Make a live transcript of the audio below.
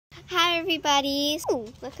Hi everybody. Ooh,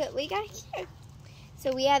 look what we got here.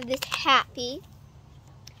 So we have this happy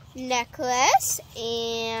necklace,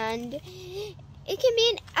 and it can be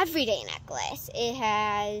an everyday necklace. It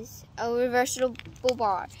has a reversible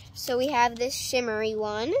bar. So we have this shimmery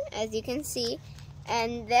one, as you can see.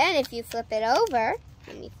 And then if you flip it over,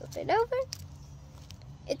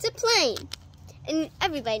 it's a plain. And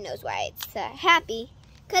everybody knows why it's happy,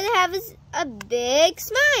 because it has a big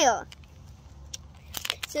smile.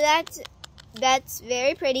 So that's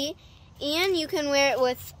very pretty, and you can wear it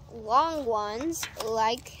with long ones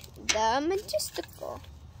like the Majestical.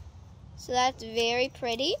 So that's very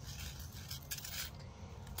pretty.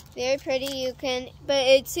 Very pretty. You can, but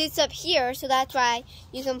it sits up here, so that's why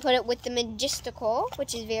you can put it with the Majestical,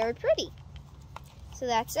 which is very pretty. So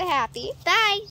that's a happy. Bye.